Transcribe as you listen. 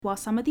While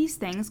some of these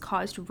things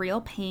caused real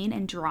pain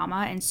and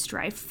drama and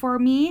strife for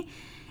me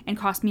and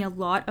cost me a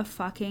lot of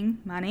fucking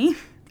money,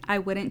 I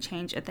wouldn't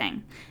change a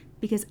thing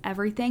because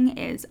everything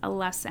is a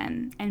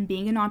lesson, and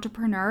being an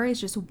entrepreneur is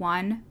just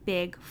one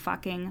big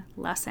fucking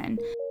lesson.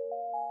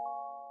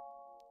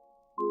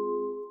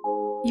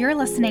 You're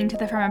listening to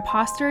the From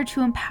Imposter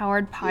to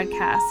Empowered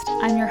podcast.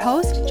 I'm your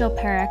host, Jill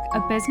Perrick, a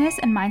business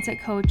and mindset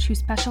coach who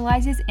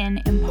specializes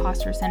in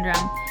imposter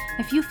syndrome.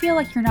 If you feel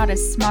like you're not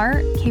as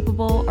smart,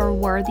 capable, or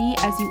worthy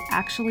as you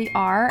actually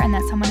are, and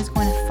that someone is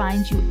going to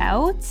find you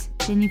out,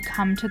 then you've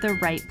come to the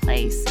right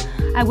place.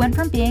 I went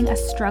from being a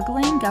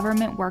struggling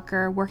government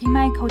worker, working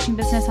my coaching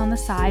business on the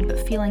side,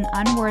 but feeling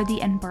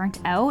unworthy and burnt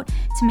out,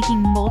 to making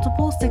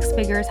multiple six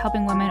figures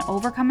helping women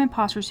overcome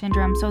imposter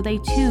syndrome so they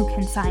too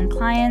can sign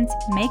clients,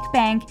 make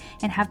bank,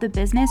 and have the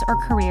business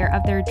or career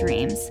of their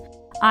dreams.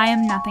 I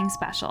am nothing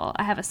special.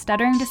 I have a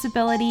stuttering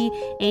disability,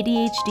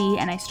 ADHD,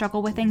 and I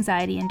struggle with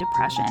anxiety and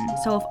depression.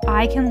 So if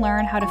I can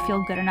learn how to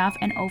feel good enough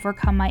and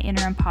overcome my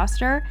inner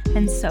imposter,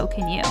 then so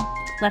can you.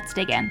 Let's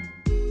dig in.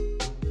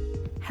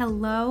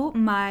 Hello,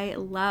 my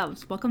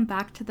loves. Welcome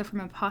back to the From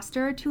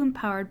Imposter to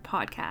Empowered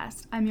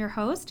podcast. I'm your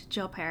host,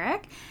 Jill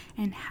Perrick,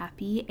 and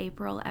happy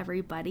April,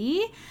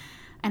 everybody.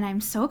 And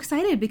I'm so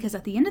excited because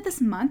at the end of this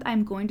month,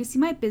 I'm going to see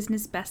my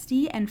business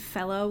bestie and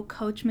fellow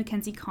coach,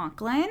 Mackenzie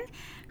Conklin,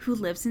 who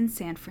lives in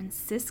San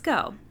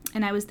Francisco.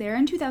 And I was there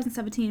in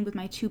 2017 with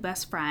my two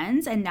best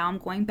friends, and now I'm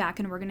going back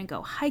and we're going to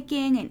go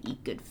hiking and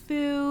eat good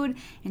food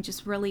and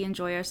just really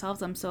enjoy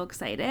ourselves. I'm so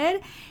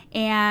excited.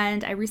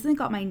 And I recently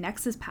got my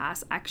Nexus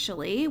Pass,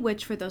 actually,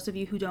 which for those of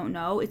you who don't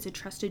know, it's a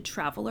trusted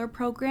traveler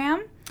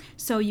program.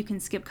 So you can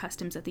skip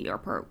customs at the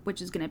airport,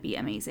 which is going to be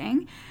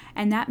amazing.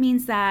 And that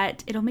means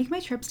that it'll make my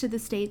trips to the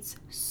States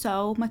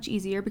so much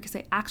easier because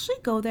I actually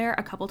go there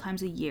a couple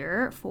times a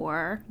year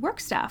for work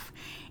stuff.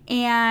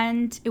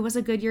 And it was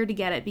a good year to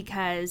get it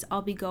because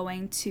I'll be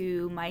going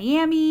to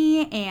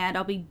Miami and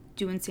I'll be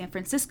doing San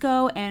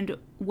Francisco and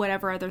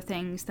whatever other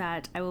things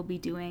that I will be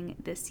doing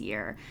this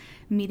year.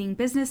 Meeting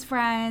business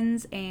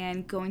friends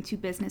and going to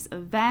business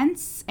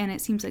events. And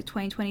it seems like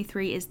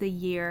 2023 is the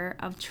year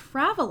of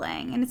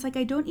traveling. And it's like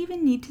I don't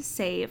even need to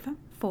save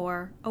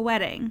for a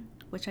wedding,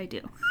 which I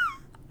do.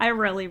 I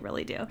really,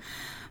 really do.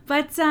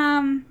 But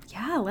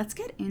yeah, let's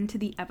get into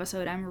the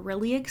episode. I'm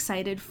really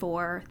excited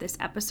for this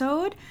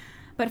episode.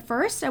 But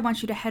first, I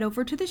want you to head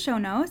over to the show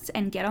notes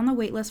and get on the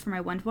waitlist for my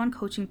one-to-one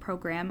coaching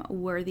program,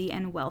 Worthy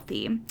and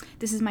Wealthy.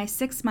 This is my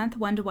 6-month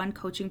one-to-one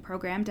coaching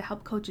program to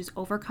help coaches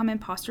overcome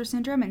imposter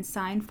syndrome and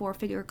sign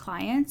 4-figure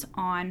clients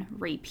on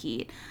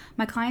repeat.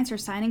 My clients are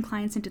signing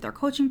clients into their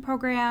coaching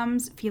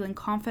programs, feeling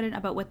confident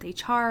about what they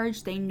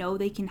charge, they know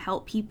they can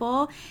help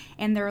people,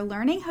 and they're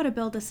learning how to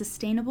build a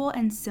sustainable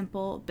and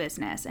simple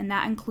business. And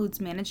that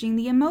includes managing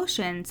the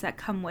emotions that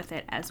come with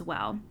it as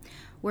well.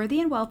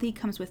 Worthy and Wealthy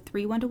comes with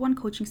 3 one-to-one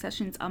coaching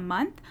sessions a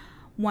month,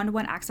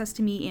 one-to-one access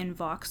to me in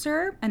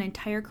Voxer, an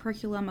entire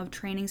curriculum of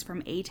trainings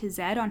from A to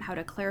Z on how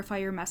to clarify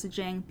your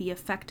messaging, be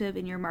effective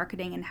in your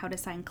marketing, and how to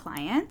sign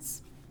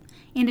clients.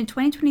 And in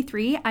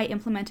 2023, I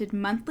implemented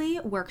monthly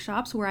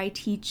workshops where I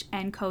teach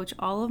and coach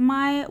all of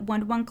my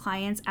one-to-one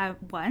clients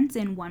at once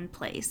in one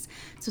place.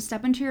 So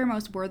step into your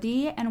most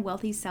worthy and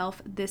wealthy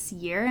self this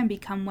year and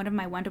become one of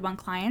my one-to-one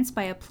clients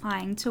by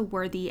applying to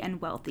Worthy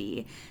and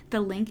Wealthy. The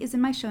link is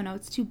in my show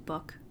notes to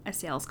book a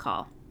sales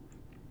call.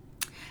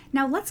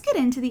 Now let's get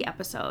into the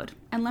episode.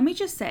 And let me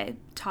just say,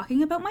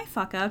 talking about my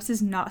fuck-ups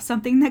is not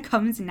something that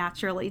comes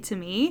naturally to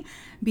me.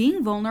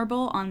 Being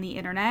vulnerable on the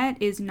internet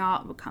is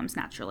not what comes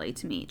naturally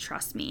to me,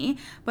 trust me.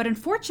 But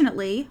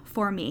unfortunately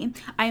for me,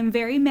 I am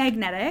very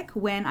magnetic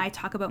when I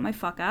talk about my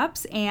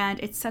fuck-ups, and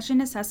it's such a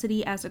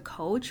necessity as a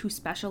coach who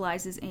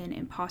specializes in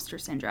imposter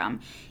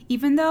syndrome.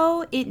 Even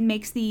though it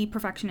makes the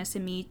perfectionist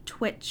in me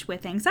twitch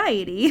with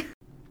anxiety,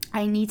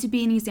 I need to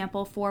be an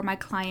example for my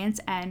clients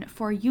and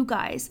for you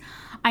guys.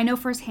 I know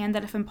firsthand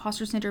that if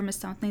imposter syndrome is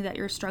something that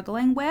you're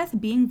struggling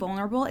with, being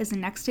vulnerable is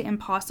next to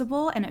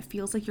impossible and it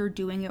feels like you're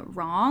doing it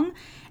wrong.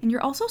 And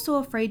you're also so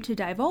afraid to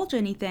divulge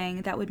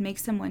anything that would make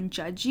someone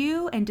judge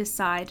you and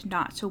decide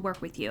not to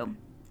work with you.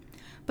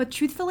 But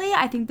truthfully,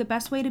 I think the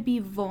best way to be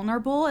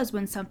vulnerable is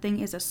when something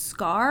is a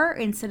scar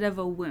instead of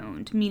a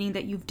wound, meaning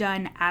that you've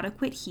done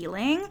adequate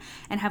healing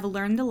and have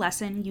learned the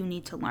lesson you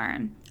need to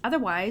learn.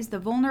 Otherwise, the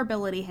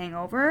vulnerability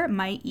hangover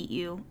might eat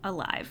you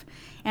alive.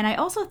 And I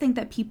also think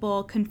that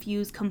people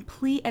confuse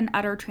complete and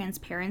utter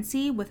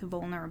transparency with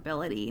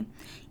vulnerability.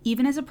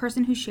 Even as a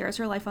person who shares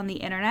her life on the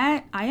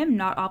internet, I am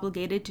not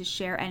obligated to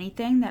share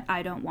anything that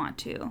I don't want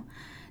to.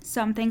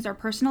 Some things are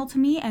personal to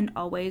me and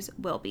always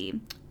will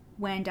be.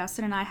 When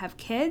Dustin and I have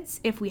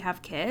kids, if we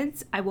have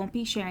kids, I won't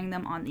be sharing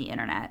them on the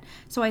internet.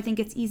 So I think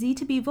it's easy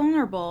to be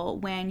vulnerable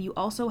when you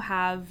also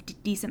have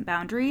decent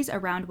boundaries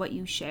around what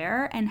you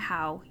share and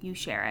how you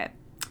share it.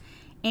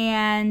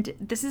 And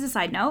this is a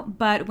side note,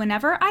 but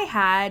whenever I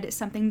had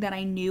something that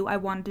I knew I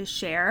wanted to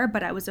share,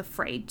 but I was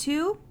afraid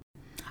to,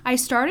 I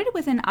started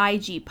with an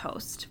IG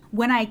post.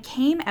 When I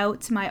came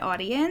out to my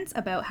audience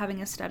about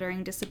having a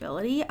stuttering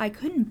disability, I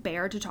couldn't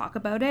bear to talk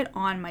about it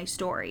on my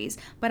stories,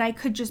 but I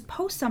could just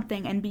post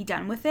something and be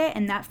done with it,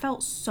 and that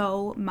felt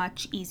so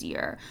much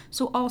easier.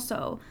 So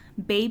also,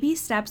 baby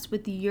steps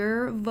with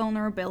your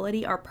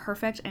vulnerability are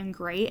perfect and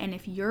great, and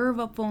if your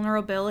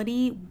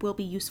vulnerability will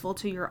be useful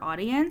to your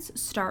audience,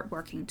 start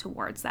working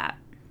towards that.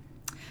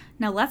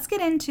 Now let's get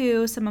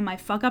into some of my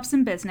fuck-ups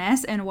in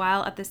business, and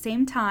while at the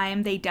same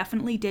time they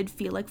definitely did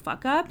feel like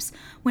fuck-ups,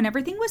 when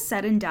everything was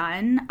said and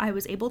done, I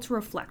was able to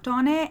reflect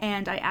on it,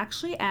 and I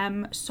actually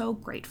am so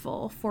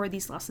grateful for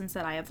these lessons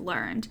that I have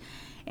learned.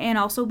 And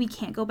also, we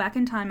can't go back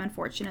in time,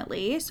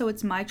 unfortunately, so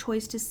it's my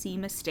choice to see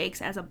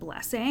mistakes as a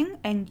blessing,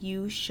 and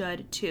you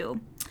should too.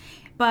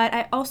 But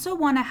I also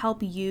want to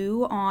help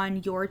you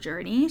on your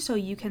journey so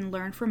you can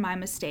learn from my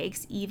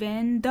mistakes,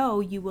 even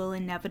though you will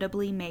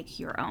inevitably make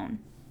your own.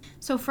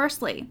 So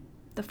firstly,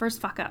 the first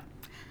fuck up,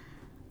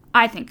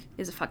 I think,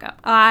 is a fuck up.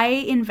 I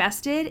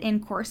invested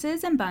in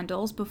courses and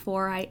bundles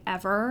before I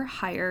ever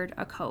hired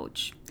a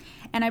coach.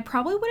 And I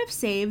probably would have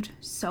saved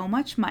so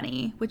much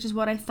money, which is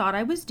what I thought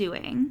I was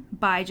doing,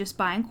 by just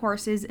buying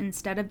courses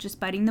instead of just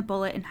biting the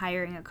bullet and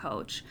hiring a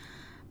coach.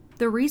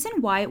 The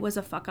reason why it was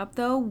a fuck up,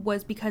 though,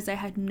 was because I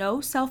had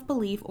no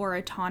self-belief or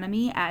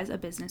autonomy as a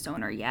business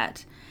owner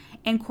yet.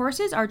 And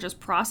courses are just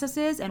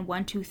processes and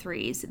 1, 2,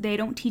 3s. They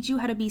don't teach you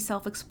how to be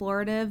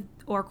self-explorative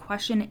or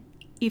question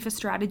if a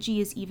strategy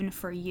is even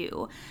for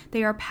you.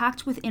 They are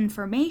packed with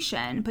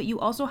information, but you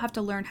also have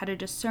to learn how to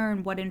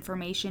discern what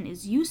information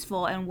is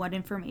useful and what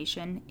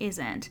information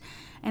isn't.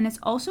 And it's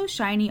also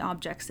shiny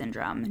object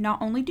syndrome.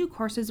 Not only do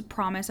courses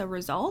promise a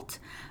result,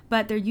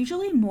 but they're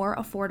usually more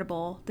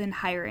affordable than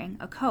hiring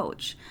a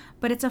coach.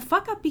 But it's a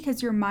fuck up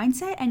because your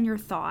mindset and your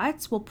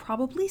thoughts will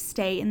probably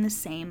stay in the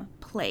same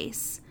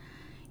place.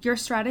 Your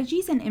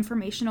strategies and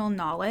informational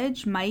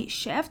knowledge might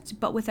shift,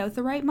 but without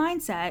the right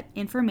mindset,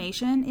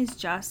 information is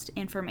just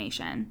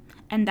information.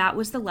 And that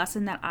was the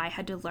lesson that I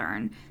had to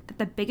learn, that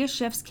the biggest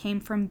shifts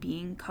came from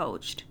being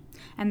coached.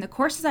 And the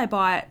courses I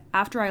bought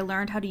after I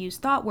learned how to use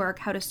thought work,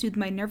 how to soothe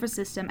my nervous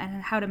system,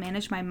 and how to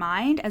manage my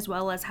mind, as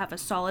well as have a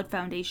solid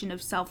foundation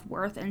of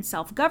self-worth and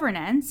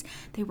self-governance,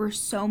 they were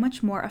so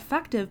much more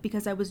effective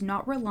because I was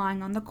not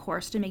relying on the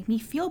course to make me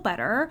feel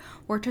better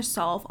or to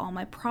solve all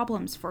my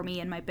problems for me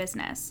in my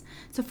business.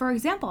 So for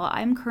example,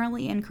 I'm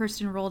currently in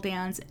Kirsten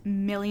Roldan's $1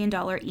 Million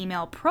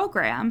Email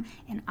program,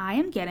 and I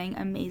am getting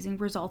amazing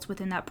results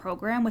within that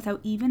program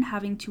without even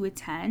having to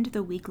attend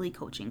the weekly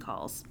coaching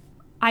calls.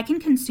 I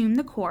can consume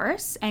the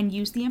course and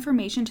use the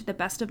information to the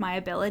best of my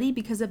ability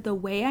because of the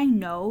way I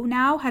know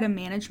now how to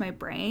manage my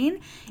brain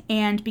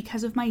and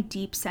because of my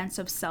deep sense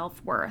of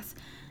self-worth.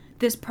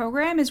 This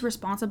program is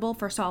responsible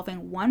for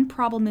solving one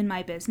problem in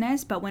my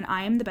business, but when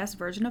I am the best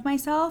version of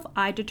myself,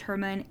 I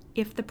determine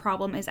if the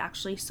problem is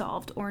actually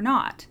solved or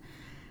not.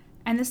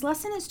 And this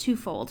lesson is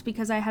twofold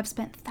because I have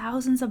spent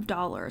thousands of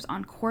dollars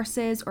on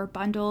courses or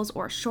bundles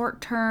or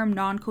short-term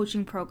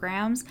non-coaching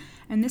programs,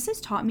 and this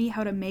has taught me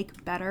how to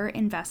make better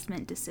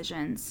investment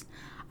decisions.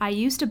 I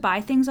used to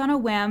buy things on a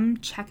whim,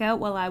 check out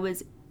while I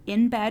was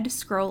in bed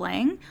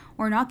scrolling,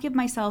 or not give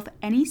myself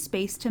any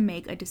space to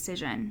make a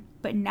decision.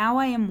 But now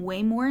I am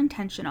way more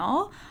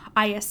intentional.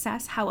 I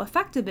assess how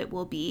effective it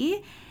will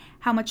be,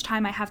 how much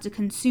time I have to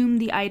consume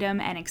the item,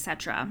 and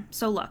etc.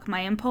 So look,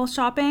 my impulse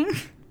shopping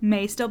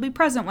may still be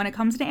present when it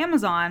comes to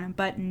Amazon,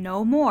 but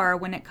no more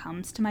when it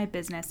comes to my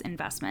business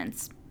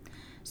investments.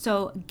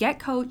 So get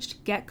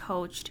coached, get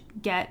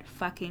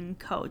fucking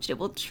coached. It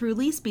will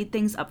truly speed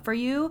things up for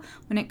you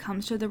when it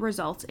comes to the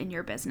results in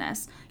your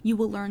business. You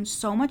will learn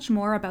so much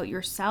more about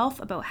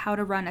yourself, about how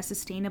to run a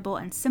sustainable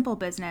and simple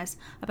business,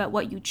 about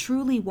what you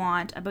truly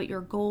want, about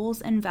your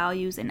goals and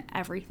values and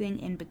everything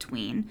in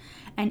between.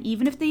 And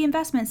even if the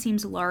investment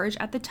seems large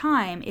at the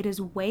time, it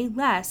is way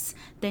less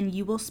than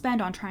you will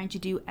spend on trying to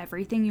do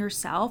everything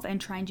yourself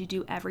and trying to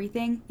do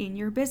everything in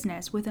your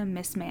business with a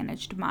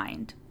mismanaged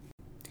mind.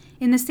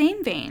 In the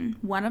same vein,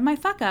 one of my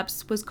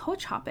fuck-ups was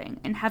coach hopping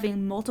and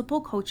having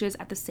multiple coaches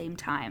at the same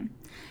time.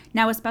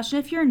 Now, especially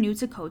if you're new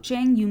to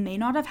coaching, you may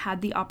not have had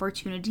the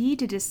opportunity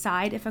to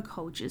decide if a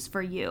coach is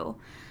for you.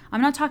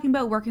 I'm not talking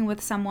about working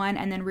with someone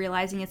and then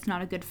realizing it's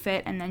not a good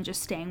fit and then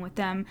just staying with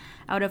them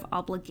out of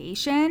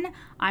obligation.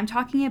 I'm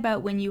talking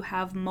about when you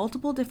have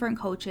multiple different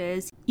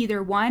coaches,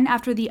 either one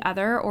after the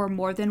other or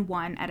more than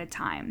one at a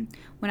time.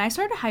 When I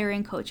started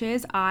hiring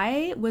coaches,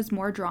 I was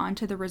more drawn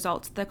to the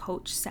results the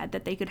coach said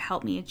that they could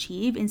help me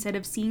achieve instead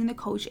of seeing the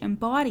coach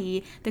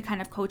embody the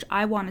kind of coach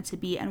I wanted to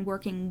be and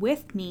working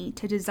with me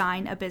to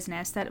design a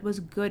business that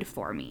was good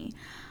for me.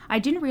 I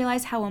didn't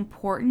realize how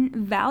important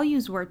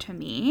values were to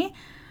me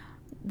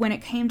when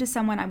it came to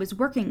someone I was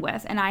working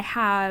with, and I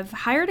have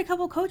hired a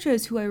couple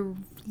coaches who I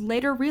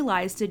later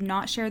realized did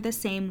not share the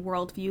same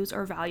worldviews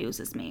or values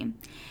as me.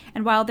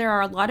 And while there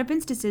are a lot of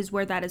instances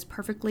where that is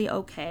perfectly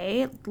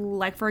okay,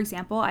 like for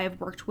example, I have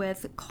worked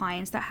with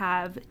clients that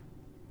have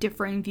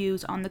differing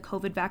views on the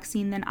COVID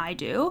vaccine than I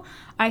do.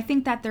 I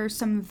think that there's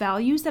some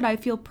values that I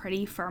feel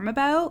pretty firm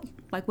about,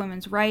 like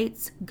women's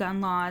rights,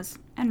 gun laws,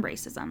 and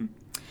racism.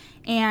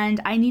 And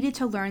I needed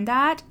to learn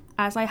that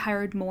as I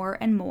hired more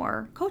and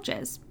more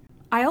coaches.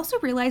 I also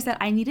realized that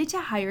I needed to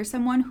hire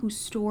someone whose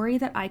story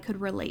that I could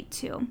relate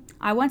to.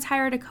 I once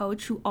hired a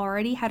coach who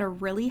already had a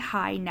really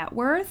high net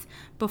worth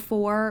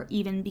before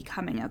even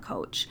becoming a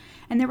coach.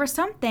 And there were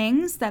some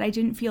things that I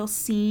didn't feel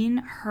seen,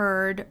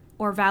 heard,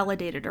 or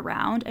validated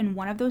around, and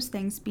one of those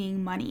things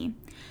being money.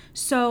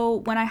 So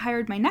when I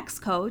hired my next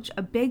coach,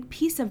 a big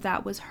piece of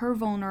that was her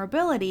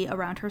vulnerability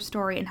around her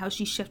story and how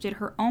she shifted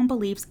her own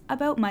beliefs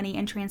about money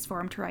and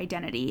transformed her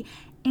identity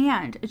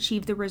and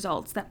achieved the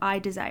results that I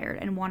desired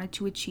and wanted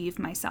to achieve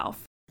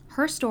myself.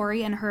 Her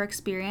story and her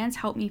experience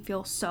helped me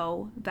feel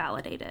so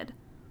validated.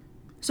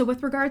 So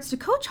with regards to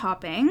coach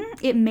hopping,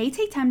 it may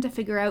take time to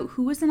figure out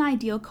who is an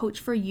ideal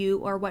coach for you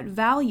or what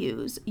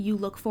values you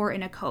look for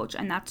in a coach,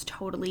 and that's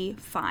totally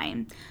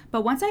fine.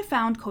 But once I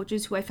found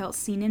coaches who I felt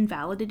seen and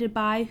validated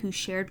by, who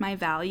shared my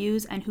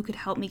values and who could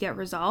help me get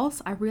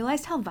results, I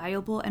realized how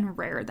valuable and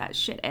rare that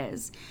shit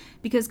is.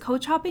 Because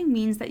coach hopping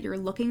means that you're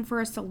looking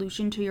for a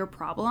solution to your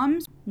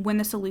problems when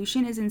the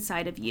solution is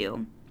inside of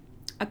you.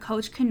 A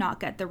coach cannot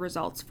get the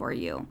results for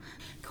you.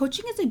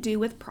 Coaching is a do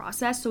with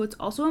process, so it's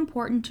also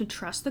important to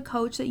trust the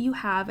coach that you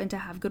have and to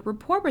have good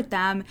rapport with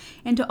them,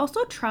 and to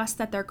also trust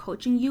that they're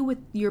coaching you with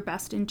your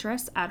best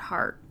interests at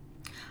heart.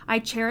 I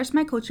cherish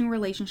my coaching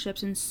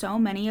relationships, and so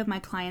many of my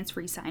clients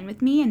re-sign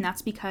with me, and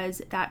that's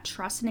because that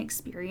trust and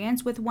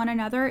experience with one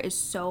another is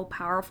so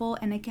powerful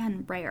and,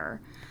 again, rare.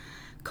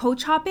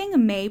 Coach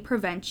hopping may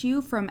prevent you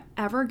from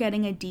ever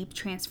getting a deep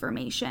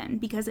transformation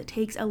because it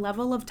takes a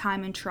level of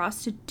time and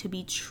trust to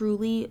be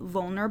truly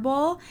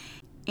vulnerable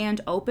and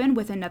open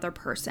with another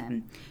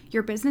person.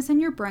 Your business and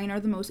your brain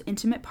are the most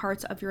intimate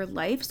parts of your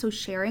life, so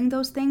sharing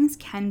those things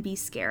can be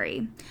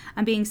scary.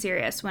 I'm being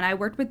serious. When I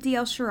worked with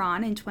DL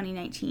Sharon in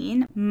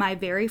 2019, my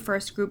very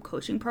first group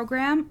coaching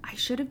program, I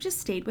should have just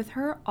stayed with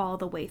her all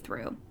the way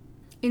through.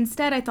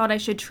 Instead, I thought I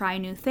should try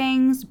new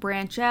things,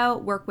 branch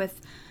out, work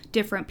with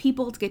different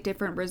people to get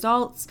different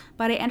results,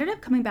 but I ended up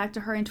coming back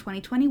to her in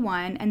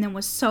 2021 and then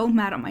was so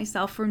mad at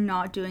myself for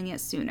not doing it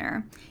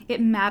sooner.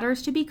 It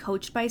matters to be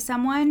coached by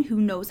someone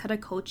who knows how to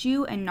coach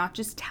you and not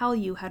just tell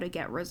you how to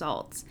get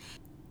results.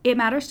 It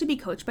matters to be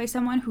coached by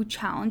someone who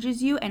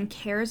challenges you and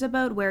cares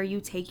about where you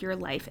take your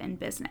life and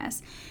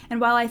business. And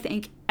while I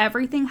think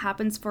everything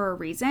happens for a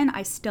reason,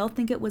 I still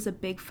think it was a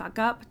big fuck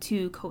up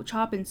to coach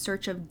hop in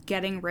search of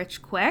getting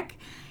rich quick,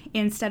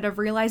 instead of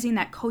realizing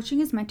that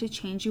coaching is meant to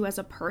change you as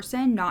a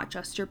person, not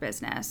just your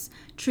business.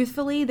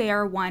 Truthfully, they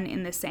are one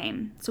in the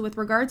same. So with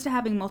regards to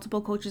having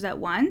multiple coaches at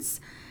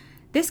once,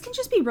 this can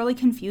just be really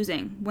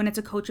confusing when it's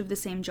a coach of the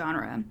same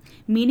genre,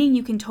 meaning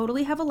you can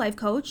totally have a life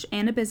coach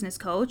and a business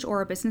coach,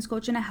 or a business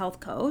coach and a health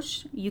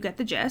coach. You get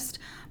the gist.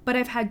 But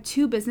I've had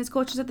two business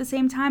coaches at the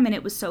same time, and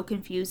it was so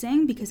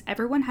confusing because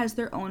everyone has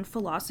their own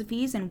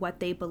philosophies and what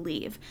they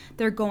believe.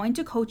 They're going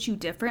to coach you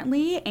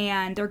differently,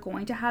 and they're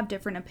going to have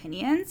different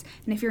opinions.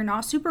 And if you're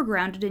not super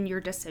grounded in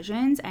your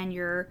decisions and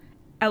you're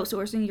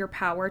outsourcing your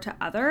power to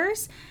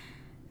others,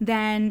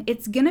 then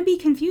it's going to be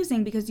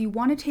confusing because you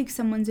want to take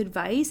someone's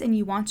advice and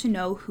you want to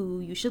know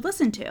who you should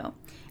listen to.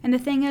 And the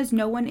thing is,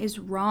 no one is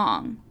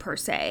wrong per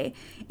se.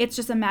 It's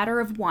just a matter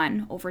of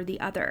one over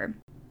the other.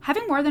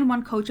 Having more than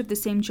one coach of the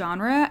same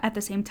genre at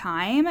the same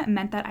time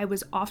meant that I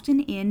was often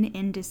in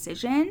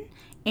indecision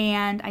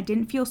and I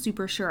didn't feel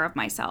super sure of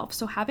myself.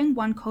 So having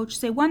one coach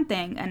say one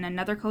thing and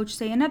another coach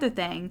say another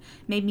thing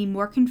made me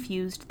more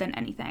confused than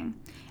anything.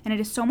 And it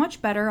is so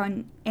much better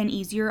and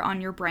easier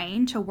on your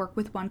brain to work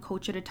with one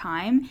coach at a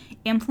time,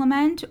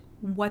 implement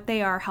what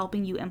they are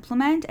helping you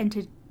implement, and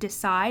to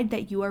decide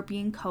that you are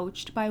being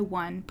coached by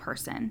one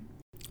person.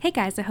 Hey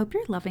guys, I hope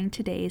you're loving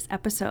today's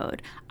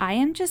episode. I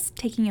am just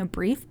taking a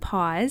brief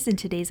pause in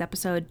today's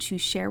episode to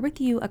share with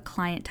you a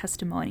client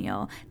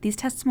testimonial. These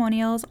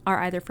testimonials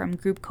are either from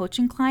group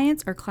coaching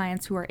clients or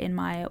clients who are in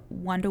my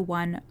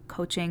one-to-one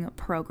coaching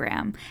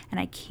program.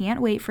 And I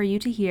can't wait for you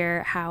to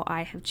hear how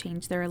I have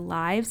changed their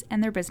lives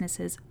and their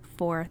businesses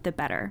for the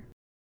better.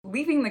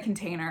 Leaving the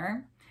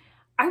container,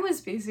 I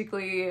was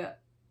basically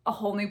a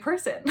whole new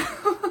person.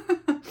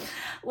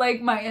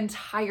 Like my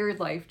entire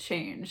life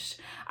changed.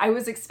 I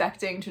was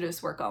expecting to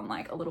just work on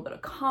like a little bit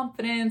of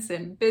confidence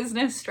and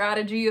business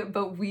strategy,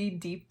 but we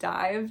deep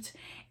dived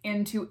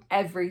into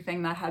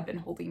everything that had been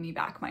holding me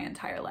back my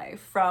entire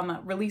life,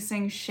 from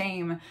releasing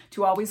shame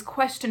to always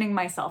questioning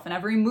myself in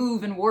every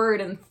move and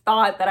word and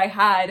thought that I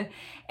had,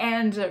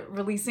 and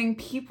releasing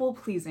people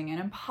pleasing and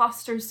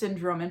imposter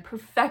syndrome and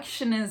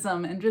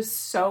perfectionism and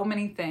just so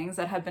many things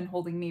that had been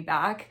holding me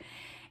back.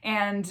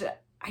 And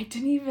I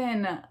didn't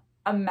even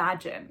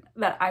imagine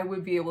that I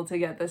would be able to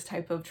get this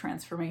type of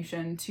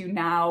transformation to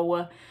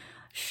now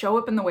show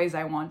up in the ways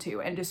I want to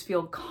and just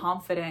feel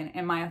confident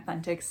in my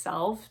authentic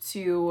self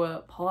to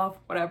pull off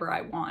whatever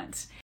I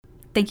want.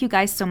 Thank you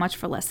guys so much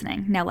for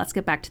listening. Now let's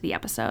get back to the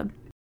episode.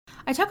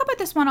 I talk about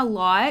this one a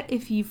lot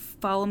if you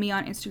follow me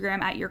on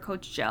Instagram at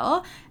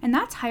YourCoachJill, and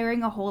that's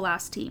hiring a whole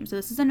ass team. So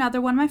this is another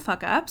one of my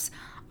fuck ups.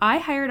 I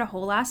hired a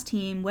whole ass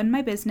team when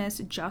my business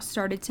just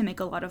started to make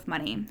a lot of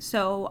money.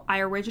 So I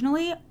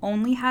originally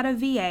only had a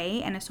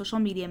VA and a social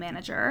media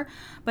manager,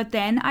 but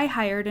then I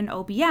hired an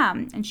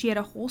OBM and she had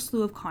a whole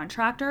slew of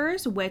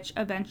contractors, which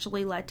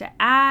eventually led to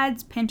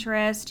ads,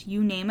 Pinterest,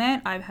 you name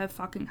it, I have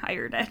fucking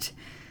hired it.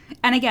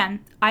 And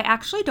again, I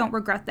actually don't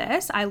regret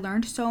this. I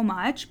learned so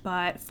much,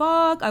 but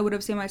fuck, I would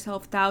have saved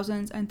myself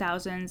thousands and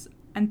thousands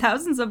and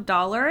thousands of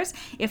dollars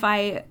if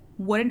I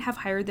wouldn't have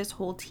hired this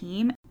whole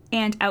team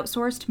and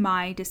outsourced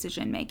my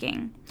decision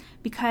making,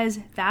 because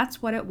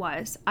that's what it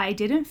was. I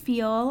didn't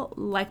feel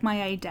like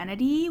my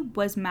identity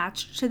was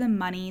matched to the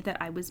money that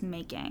I was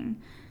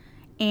making.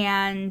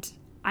 And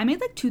I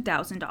made like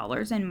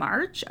 $2,000 in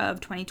March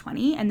of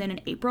 2020, and then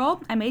in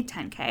April, I made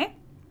 10K.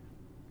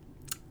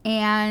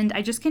 And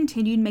I just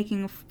continued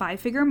making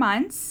 5-figure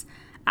months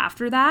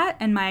after that,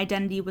 and my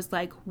identity was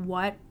like,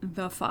 what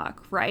the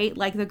fuck, right?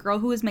 Like the girl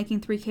who was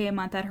making 3K a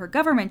month at her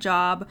government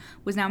job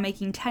was now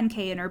making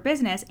 10K in her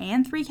business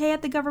and 3K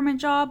at the government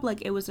job.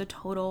 Like it was a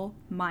total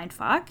mind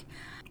fuck.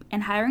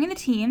 And hiring the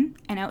team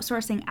and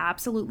outsourcing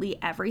absolutely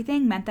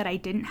everything meant that I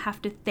didn't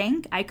have to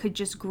think. I could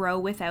just grow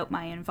without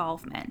my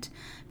involvement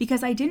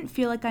because I didn't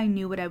feel like I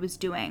knew what I was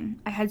doing.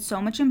 I had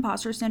so much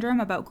imposter syndrome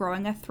about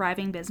growing a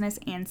thriving business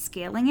and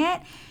scaling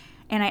it.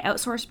 And I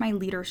outsourced my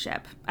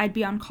leadership. I'd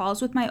be on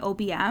calls with my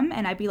OBM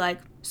and I'd be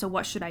like, so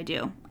what should I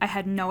do? I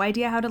had no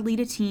idea how to lead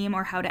a team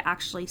or how to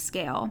actually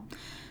scale.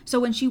 So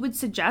when she would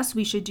suggest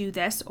we should do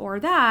this or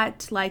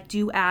that, like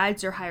do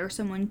ads or hire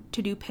someone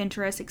to do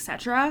Pinterest,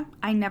 etc.,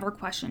 I never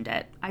questioned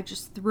it. I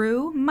just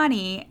threw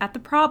money at the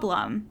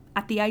problem,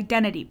 at the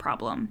identity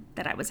problem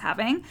that I was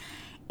having.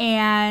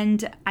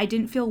 And I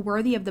didn't feel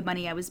worthy of the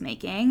money I was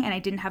making, and I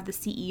didn't have the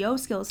CEO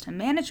skills to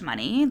manage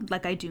money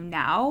like I do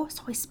now.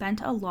 So I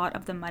spent a lot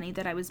of the money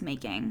that I was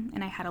making,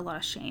 and I had a lot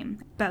of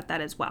shame about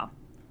that as well.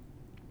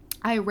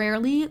 I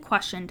rarely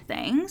questioned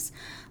things.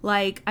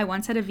 Like I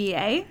once had a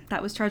VA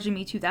that was charging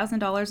me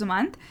 $2,000 a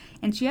month,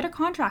 and she had a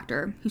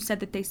contractor who said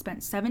that they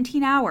spent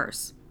 17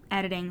 hours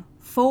editing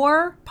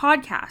 4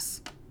 podcasts.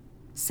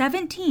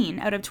 17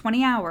 out of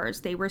 20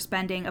 hours they were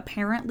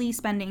apparently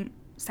spending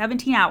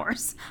 17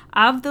 hours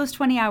of those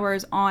 20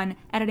 hours on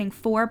editing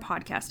 4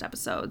 podcast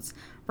episodes,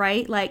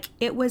 right? Like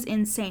it was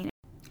insane.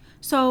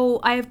 So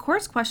I, of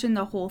course, questioned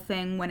the whole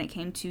thing when it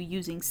came to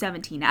using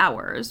 17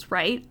 hours,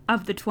 right,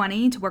 of the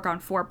 20 to work on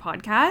 4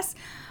 podcasts.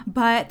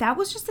 But that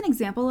was just an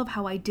example of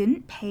how I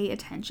didn't pay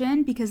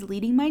attention because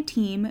leading my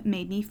team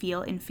made me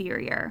feel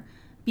inferior.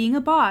 Being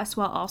a boss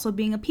while also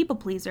being a people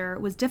pleaser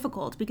was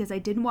difficult because I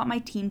didn't want my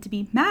team to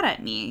be mad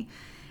at me.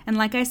 And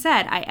like I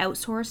said, I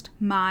outsourced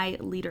my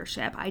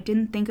leadership. I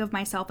didn't think of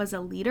myself as a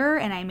leader,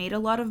 and I made a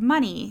lot of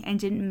money and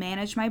didn't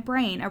manage my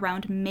brain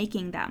around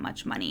making that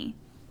much money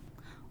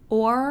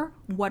or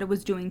what it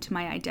was doing to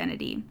my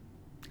identity.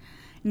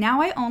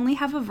 Now I only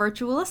have a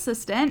virtual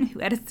assistant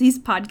who edits these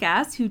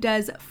podcasts, who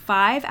does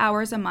 5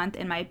 hours a month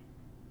in my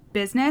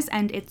business,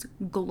 and it's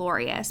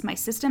glorious. My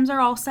systems are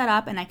all set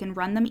up and I can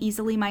run them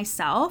easily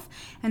myself,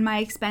 and my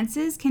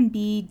expenses can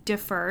be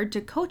deferred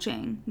to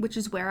coaching, which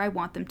is where I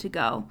want them to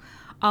go.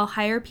 I'll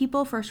hire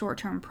people for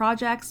short-term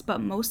projects,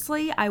 but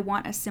mostly I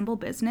want a simple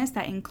business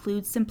that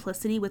includes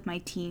simplicity with my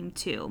team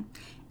too.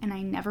 And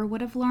I never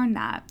would have learned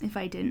that if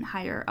I didn't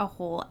hire a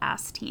whole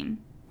ass team.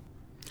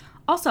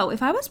 Also,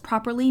 if I was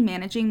properly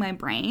managing my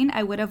brain,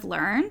 I would have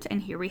learned,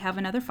 and here we have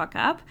another fuck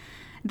up,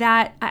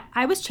 that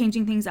I was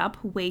changing things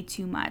up way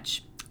too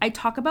much. I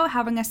talk about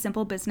having a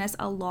simple business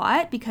a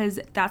lot because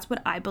that's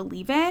what I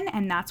believe in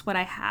and that's what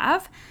I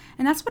have.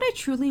 And that's what I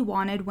truly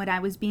wanted when I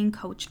was being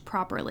coached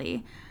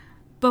properly.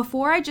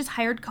 Before, I just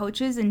hired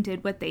coaches and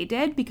did what they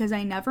did because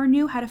I never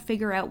knew how to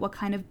figure out what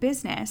kind of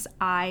business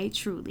I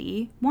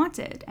truly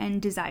wanted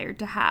and desired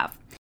to have.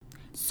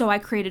 So I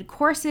created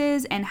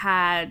courses and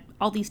had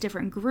all these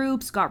different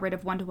groups, got rid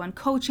of one-to-one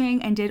coaching,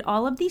 and did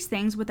all of these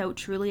things without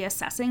truly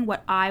assessing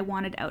what I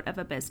wanted out of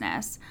a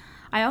business.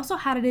 I also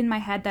had it in my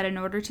head that in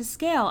order to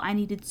scale, I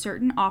needed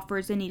certain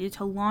offers and needed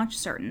to launch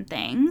certain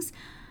things,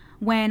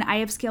 when I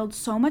have scaled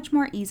so much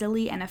more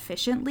easily and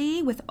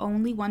efficiently with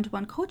only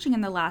one-to-one coaching in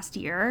the last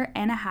year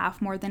and a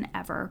half more than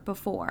ever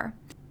before.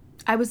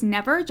 I was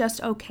never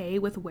just okay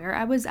with where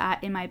I was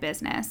at in my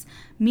business,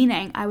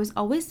 meaning I was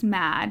always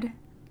mad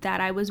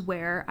that I was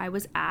where I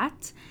was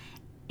at,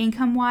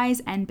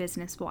 income-wise and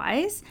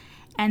business-wise.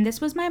 And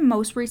this was my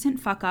most recent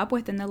fuck up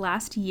within the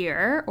last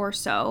year or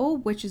so,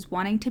 which is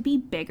wanting to be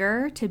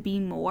bigger, to be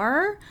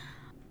more,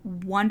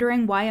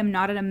 wondering why I'm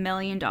not at $1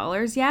 million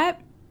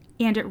yet.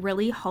 And it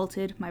really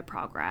halted my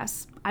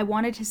progress. I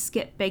wanted to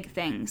skip big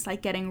things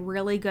like getting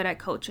really good at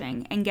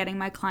coaching and getting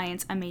my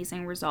clients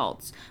amazing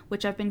results,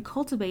 which I've been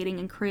cultivating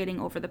and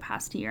creating over the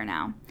past year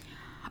now.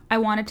 I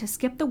wanted to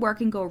skip the work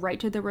and go right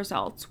to the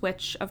results,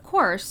 which of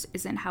course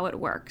isn't how it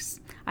works.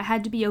 I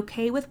had to be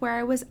okay with where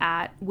I was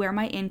at, where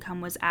my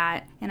income was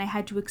at, and I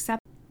had to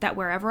accept that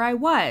wherever I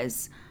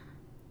was,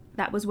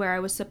 that was where I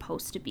was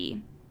supposed to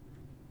be.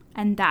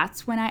 And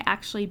that's when I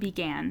actually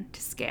began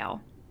to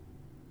scale.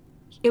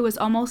 It was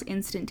almost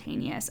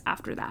instantaneous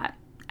after that.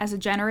 As a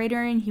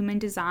generator in human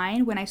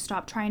design, when I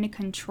stopped trying to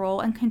control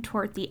and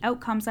contort the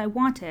outcomes I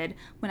wanted,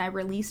 when I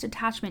released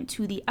attachment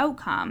to the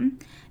outcome,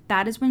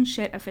 that is when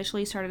shit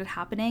officially started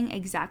happening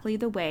exactly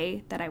the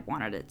way that I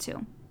wanted it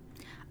to.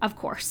 Of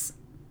course.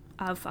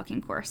 Of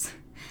fucking course.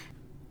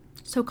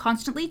 So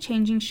constantly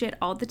changing shit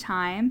all the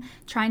time,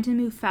 trying to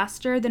move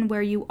faster than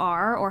where you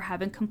are or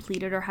haven't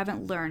completed or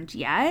haven't learned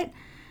yet,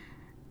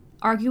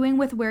 arguing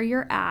with where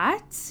you're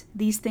at,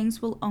 these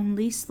things will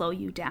only slow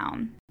you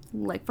down.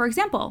 Like, for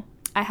example,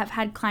 I have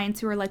had clients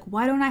who are like,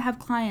 why don't I have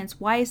clients?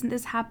 Why isn't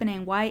this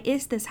happening? Why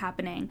is this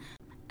happening?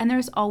 And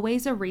there's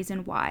always a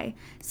reason why.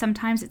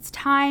 Sometimes it's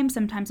time,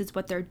 sometimes it's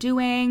what they're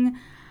doing,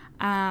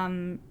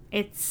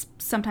 it's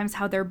sometimes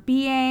how they're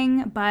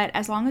being, but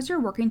as long as you're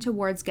working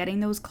towards getting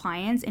those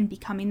clients and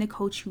becoming the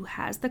coach who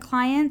has the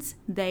clients,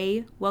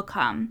 they will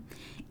come.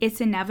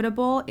 It's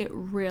inevitable. It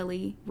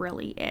really,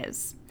 really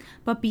is.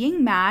 But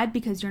being mad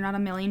because you're not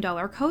 $1 million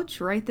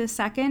coach right this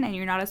second and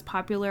you're not as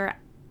popular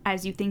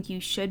as you think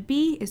you should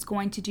be is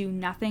going to do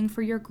nothing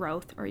for your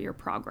growth or your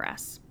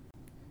progress.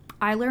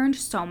 I learned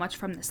so much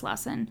from this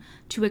lesson,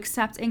 to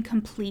accept and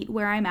complete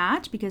where I'm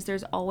at, because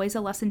there's always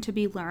a lesson to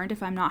be learned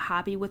if I'm not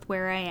happy with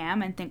where I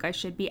am and think I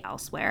should be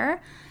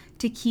elsewhere,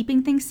 to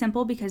keeping things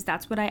simple because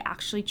that's what I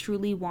actually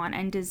truly want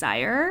and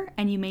desire,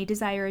 and you may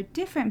desire a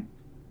different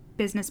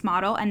business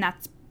model, and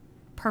that's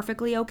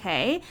perfectly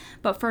okay.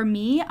 But for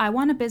me, I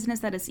want a business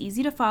that is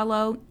easy to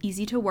follow,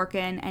 easy to work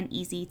in, and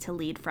easy to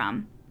lead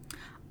from.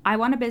 I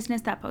want a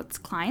business that puts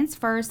clients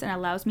first and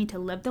allows me to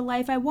live the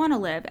life I want to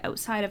live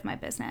outside of my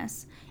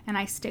business. And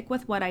I stick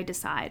with what I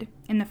decide.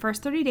 In the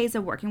first 30 days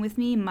of working with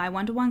me, my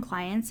one-to-one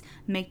clients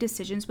make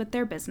decisions with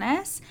their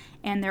business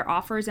and their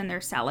offers and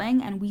their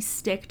selling, and we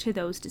stick to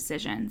those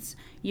decisions.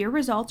 Your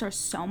results are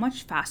so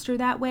much faster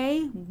that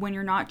way when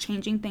you're not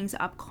changing things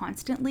up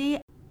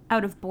constantly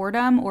out of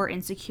boredom or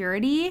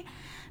insecurity,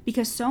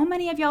 because so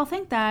many of y'all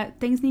think that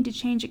things need to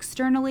change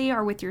externally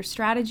or with your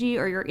strategy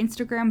or your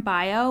Instagram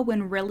bio,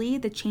 when really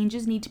the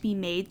changes need to be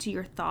made to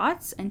your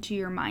thoughts and to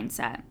your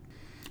mindset.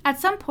 At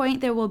some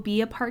point, there will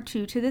be a part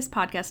 2 to this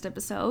podcast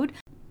episode,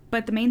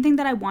 but the main thing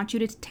that I want you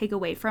to take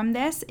away from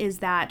this is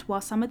that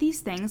while some of these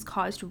things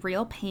caused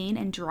real pain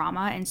and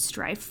drama and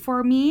strife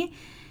for me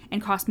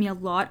and cost me a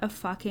lot of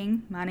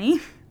fucking money,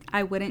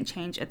 I wouldn't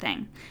change a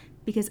thing.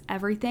 Because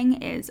everything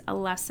is a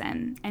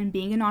lesson, and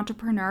being an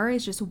entrepreneur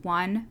is just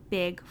one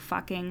big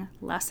fucking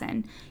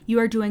lesson. You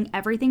are doing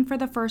everything for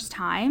the first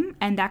time,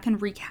 and that can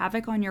wreak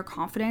havoc on your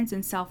confidence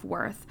and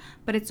self-worth,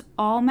 but it's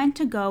all meant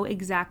to go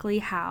exactly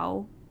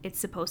how it's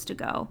supposed to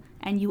go,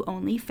 and you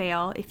only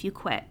fail if you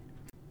quit.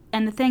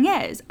 And the thing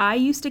is, I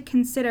used to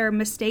consider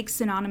mistakes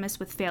synonymous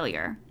with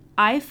failure.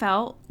 I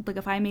felt like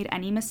if I made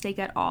any mistake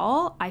at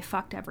all, I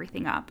fucked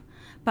everything up.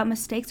 But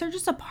mistakes are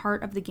just a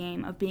part of the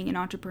game of being an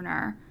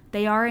entrepreneur.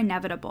 They are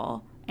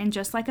inevitable, and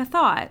just like a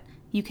thought,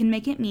 you can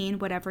make it mean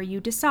whatever you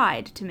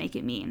decide to make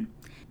it mean.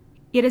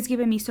 It has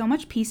given me so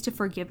much peace to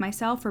forgive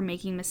myself for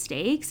making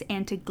mistakes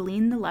and to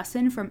glean the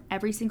lesson from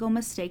every single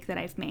mistake that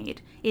I've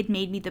made. It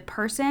made me the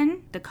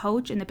person, the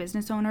coach, and the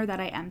business owner that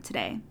I am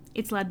today.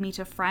 It's led me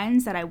to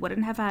friends that I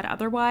wouldn't have had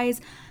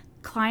otherwise,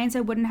 clients I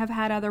wouldn't have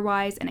had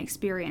otherwise, and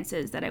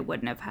experiences that I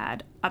wouldn't have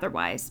had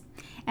otherwise.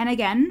 And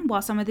again,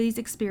 while some of these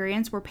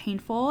experiences were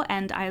painful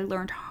and I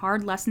learned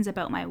hard lessons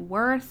about my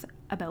worth,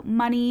 about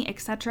money,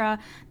 etc.,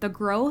 the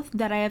growth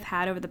that I have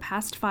had over the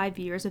past 5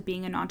 years of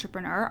being an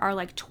entrepreneur are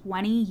like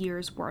 20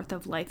 years worth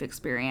of life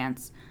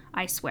experience.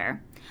 I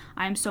swear.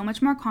 I'm so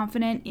much more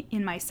confident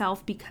in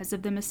myself because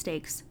of the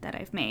mistakes that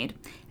I've made.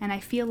 And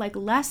I feel like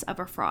less of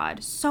a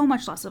fraud, so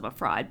much less of a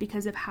fraud,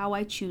 because of how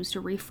I choose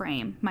to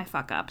reframe my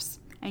fuck-ups.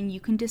 And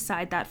you can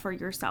decide that for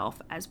yourself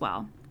as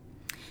well.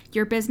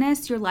 Your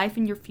business, your life,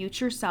 and your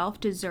future self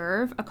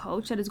deserve a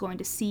coach that is going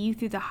to see you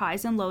through the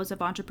highs and lows of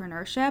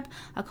entrepreneurship,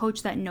 a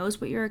coach that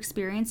knows what you're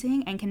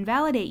experiencing and can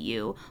validate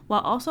you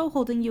while also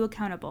holding you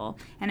accountable,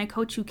 and a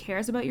coach who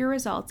cares about your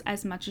results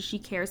as much as she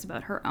cares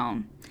about her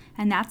own.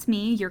 And that's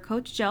me, your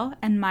coach Jill,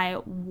 and my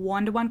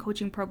one-to-one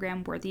coaching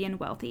program, Worthy and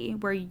Wealthy,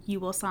 where you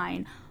will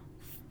sign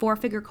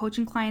 4-figure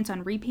coaching clients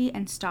on repeat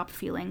and stop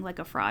feeling like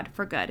a fraud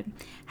for good.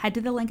 Head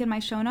to the link in my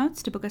show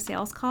notes to book a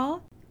sales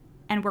call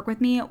and work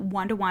with me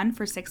one-to-one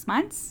for 6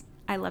 months.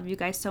 I love you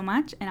guys so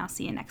much, and I'll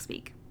see you next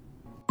week.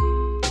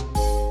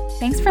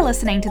 Thanks for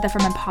listening to the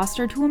From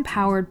Imposter to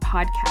Empowered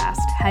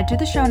podcast. Head to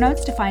the show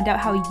notes to find out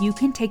how you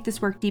can take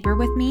this work deeper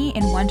with me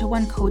in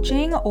one-to-one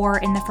coaching or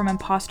in the From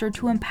Imposter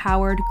to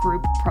Empowered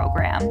group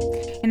program.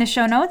 In the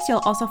show notes, you'll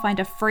also find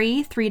a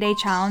free 3-day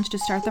challenge to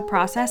start the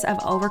process of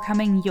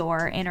overcoming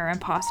your inner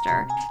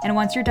imposter. And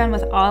once you're done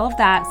with all of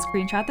that,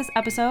 screenshot this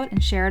episode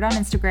and share it on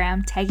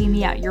Instagram, tagging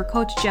me at your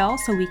coach Jill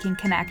so we can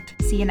connect.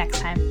 See you next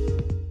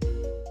time.